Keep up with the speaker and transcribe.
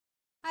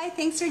Hi,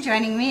 thanks for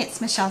joining me.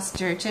 It's Michelle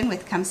Sturgeon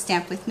with Come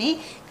Stamp With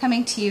Me,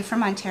 coming to you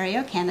from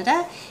Ontario,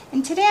 Canada.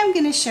 And today I'm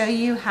going to show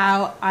you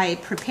how I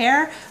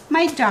prepare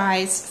my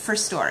dies for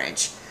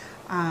storage.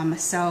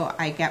 So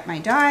I get my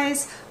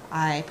dies,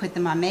 I put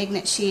them on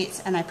magnet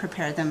sheets, and I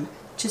prepare them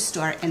to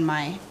store in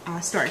my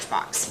storage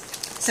box.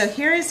 So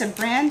here is a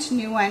brand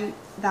new one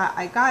that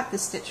I got, the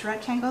Stitch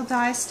Rectangle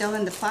die, still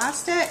in the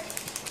plastic.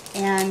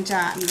 And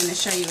I'm going to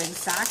show you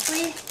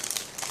exactly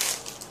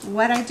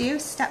what I do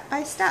step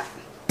by step.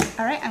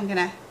 All right, I'm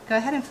gonna go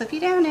ahead and flip you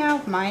down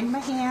now. Mind my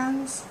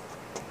hands.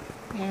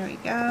 There we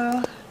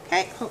go.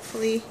 Okay,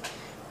 hopefully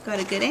got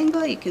a good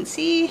angle, you can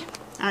see.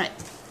 All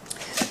right,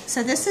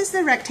 so this is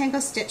the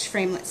rectangle stitch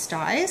framelits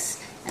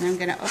dies, and I'm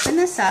gonna open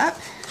this up,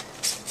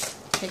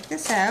 take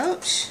this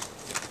out,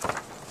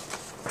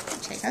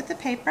 take out the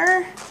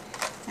paper,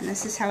 and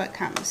this is how it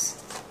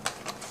comes.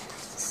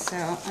 So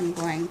I'm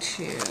going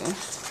to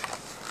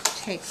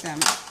take them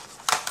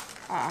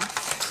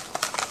off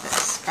the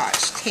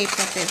Scotch tape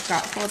that they've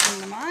got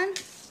holding them on.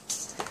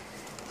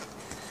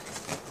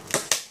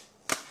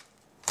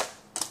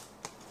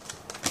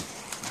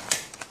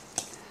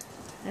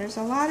 There's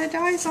a lot of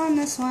dies on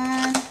this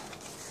one.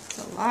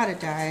 It's a lot of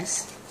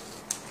dies.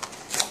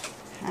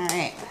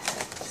 Alright,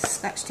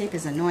 Scotch tape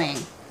is annoying.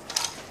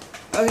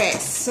 Okay,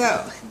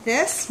 so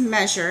this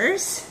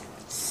measures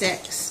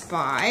 6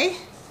 by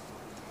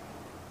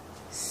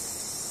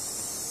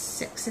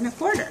 6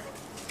 1/4.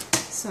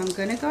 So I'm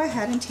going to go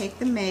ahead and take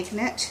the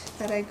magnet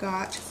that I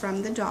got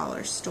from the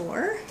dollar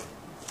store.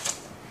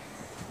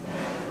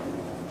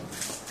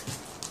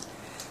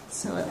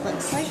 So it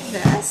looks like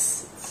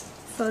this.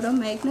 Photo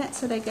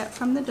magnets that I get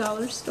from the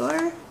dollar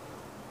store.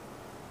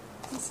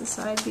 That's the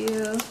side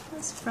view,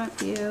 that's the front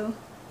view.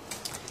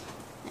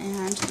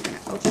 And I'm going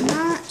to open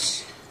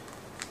that.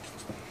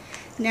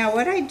 Now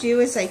what I do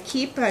is I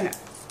keep an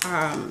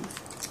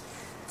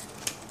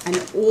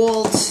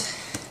old,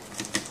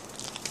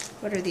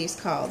 what are these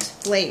called?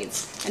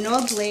 Blades. An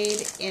old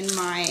blade in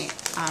my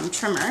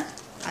trimmer,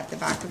 at the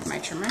back of my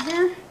trimmer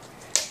here.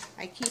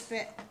 I keep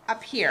it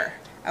up here,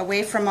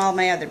 away from all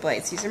my other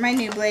blades. These are my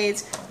new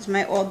blades. This is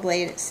my old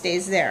blade. It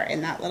stays there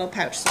in that little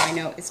pouch, so I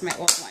know it's my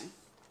old one.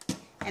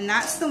 And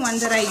that's the one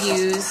that I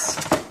use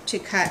to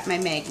cut my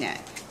magnet,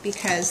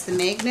 because the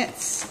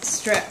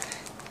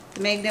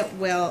magnet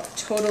will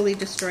totally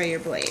destroy your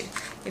blade.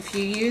 If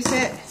you use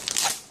it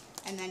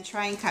and then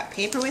try and cut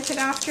paper with it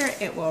after,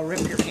 it will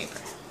rip your paper.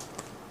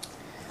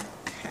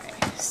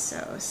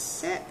 So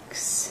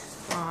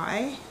 6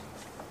 by,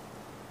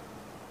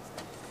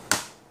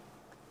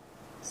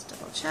 let's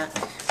double check.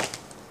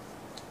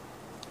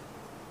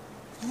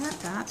 Yeah,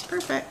 that's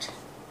perfect.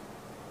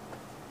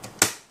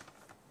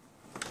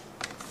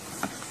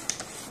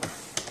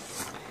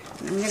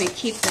 And I'm going to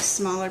keep this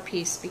smaller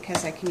piece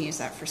because I can use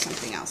that for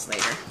something else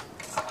later.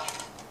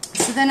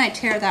 So then I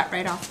tear that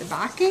right off the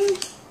backing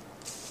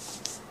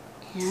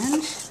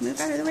and move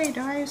out of the way,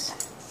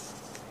 dies.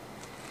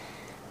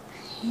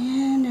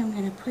 And I'm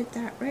going to put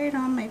that right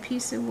on my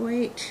piece of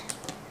white,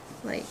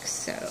 like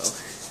so.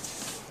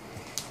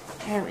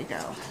 There we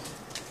go.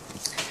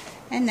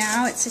 And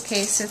now it's a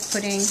case of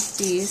putting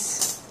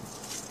these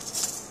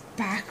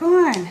back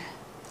on.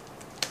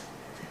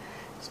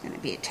 It's going to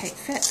be a tight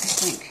fit, I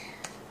think.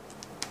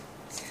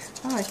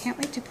 Oh, I can't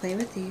wait to play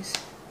with these.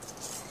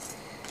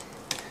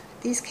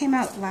 These came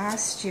out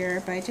last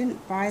year, but I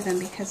didn't buy them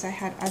because I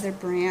had other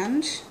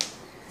brand.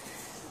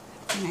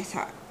 And I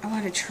thought, I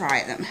want to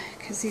try them,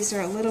 because these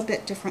are a little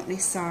bit differently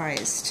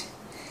sized,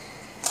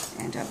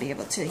 and I'll be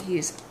able to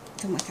use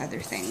them with other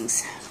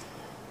things.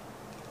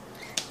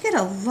 Get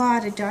a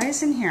lot of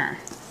dies in here.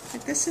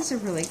 Like, this is a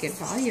really good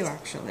value,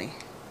 actually.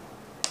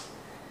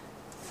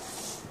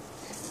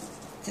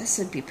 This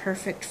would be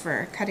perfect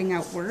for cutting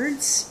out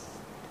words.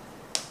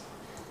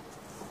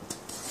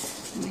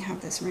 And we have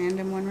this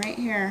random one right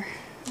here.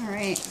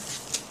 Alright,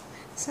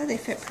 so they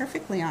fit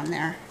perfectly on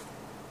there.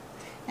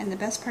 And the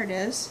best part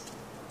is,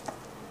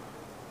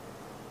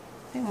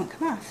 they won't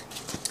come off.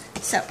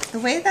 So the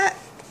way that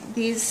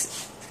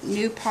these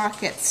new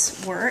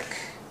pockets work,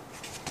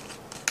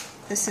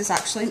 this is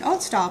actually an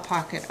old style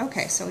pocket.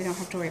 Okay, so we don't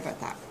have to worry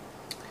about that.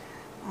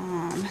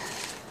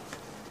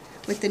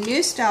 With the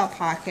new style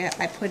pocket,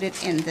 I put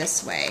it in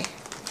this way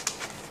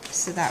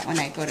so that when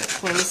I go to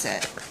close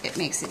it, it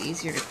makes it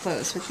easier to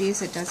close. With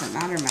these, it doesn't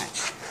matter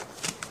much.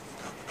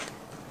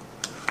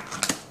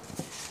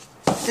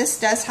 This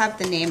does have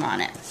the name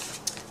on it.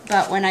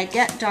 But when I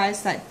get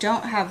dies that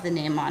don't have the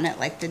name on it,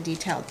 like the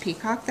detailed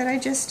peacock that I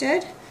just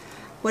did,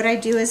 what I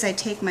do is I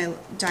take my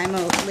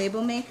Dymo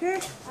label maker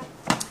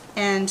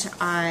and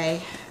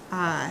I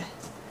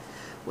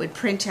would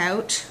print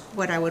out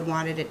what I would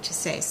wanted it to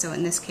say. So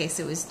in this case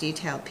it was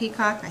detailed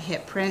peacock. I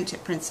hit print,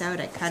 it prints out,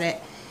 I cut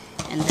it,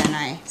 and then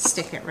I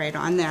stick it right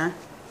on there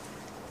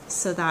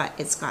so that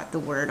it's got the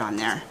word on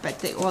there. But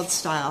the old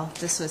style,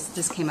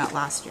 this came out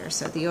last year,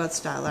 so the old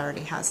style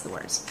already has the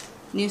words.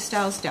 New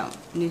styles don't.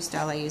 New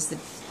style I use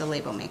the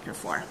label maker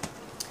for.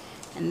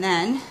 And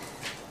then,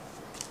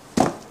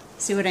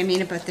 see what I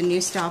mean about the new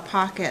style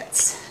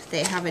pockets?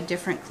 they have a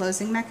different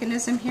closing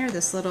mechanism here,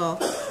 this little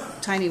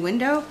tiny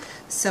window.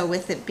 So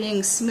with it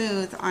being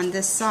smooth on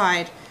this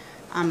side,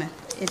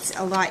 it's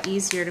a lot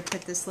easier to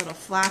put this little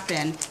flap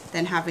in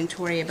than having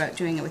to worry about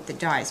doing it with the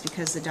dies,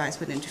 because the dies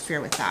would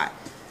interfere with that.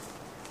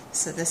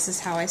 So this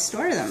is how I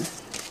store them,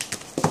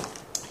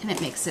 and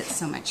it makes it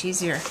so much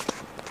easier.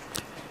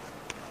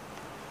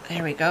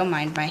 There we go,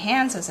 mind my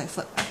hands as I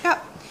flip back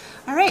up.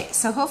 All right,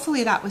 so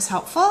hopefully that was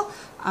helpful.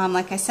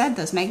 Like I said,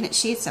 those magnet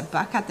sheets,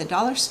 $1 at the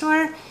dollar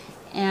store,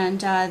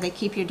 and they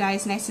keep your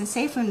dies nice and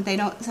safe, and they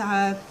don't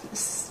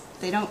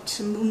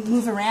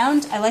move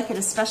around. I like it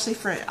especially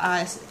for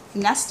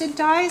nested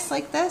dies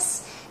like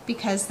this,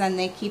 because then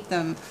they keep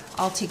them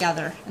all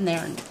together and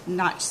they're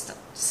not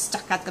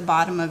stuck at the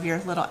bottom of your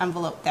little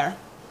envelope there.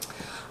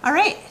 All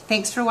right,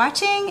 thanks for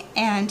watching,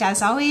 and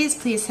as always,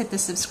 please hit the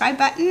subscribe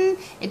button.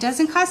 It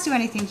doesn't cost you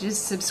anything to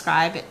just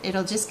subscribe.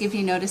 It'll just give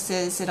you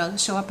notices. It'll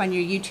show up on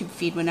your YouTube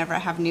feed whenever I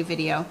have a new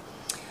video.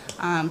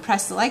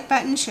 Press the like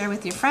button, share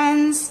with your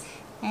friends,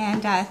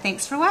 and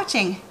thanks for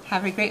watching.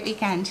 Have a great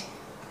weekend.